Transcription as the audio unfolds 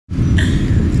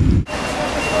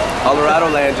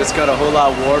Holleradoland just got a whole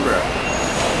lot warmer.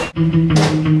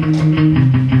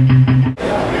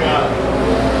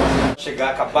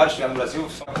 Acabaram de chegar no Brasil,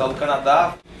 tá do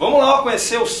Canadá. Vamos lá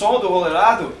conhecer o som do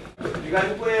Hollerado? You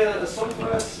guys play a song for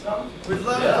us? No? We'd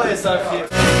love to play a song for you.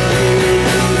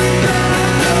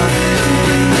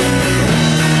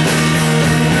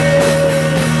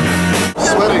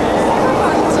 Sweating.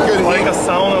 It's good. Like a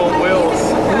sauna on wheels.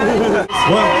 1,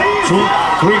 2,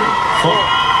 3, 4.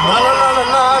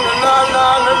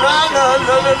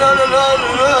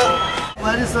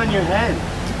 What is on your head?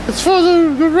 It's for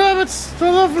the rabbits. I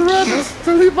love the rabbits.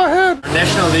 To leave my head.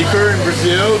 National liquor in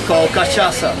Brazil called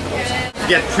cachaça. You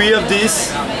get 3 of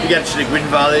these, you get to the Green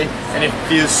Valley, and it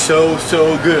feels so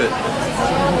good.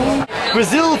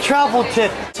 Brazil travel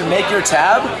tip. To make your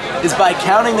tab is by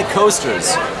counting the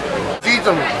coasters. Eat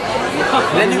them.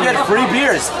 Then you get free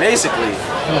beers, basically.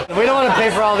 We don't want to pay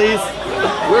for all these.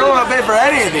 We don't want to pay for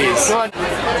any of these. Come on.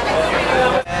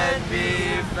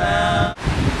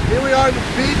 Here we are at the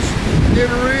beach in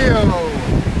Rio.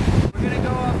 We're gonna go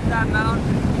up that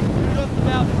mountain. Go up the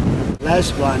mountain.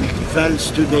 Last one fell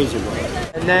 2 days ago.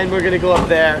 And then we're gonna go up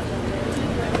there.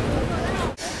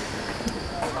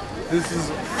 This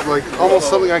is like almost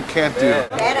something I can't do.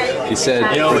 He said,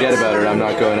 forget about it, I'm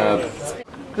not going up.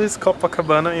 This is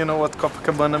Copacabana, you know what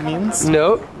Copacabana means?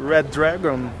 No. Red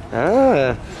Dragon.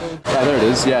 Ah. Yeah, there it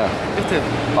is, yeah.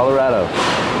 Hollerado.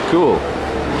 Cool.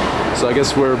 So I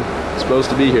guess we're supposed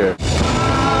to be here.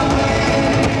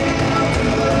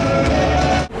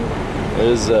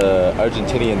 There's a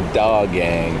Argentinian dog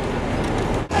gang.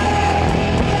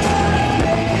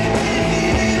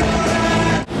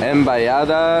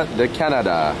 Embaixada de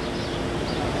Canada.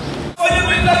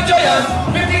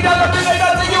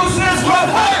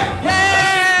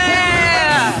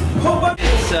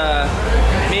 It's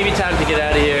maybe time to get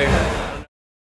out of here.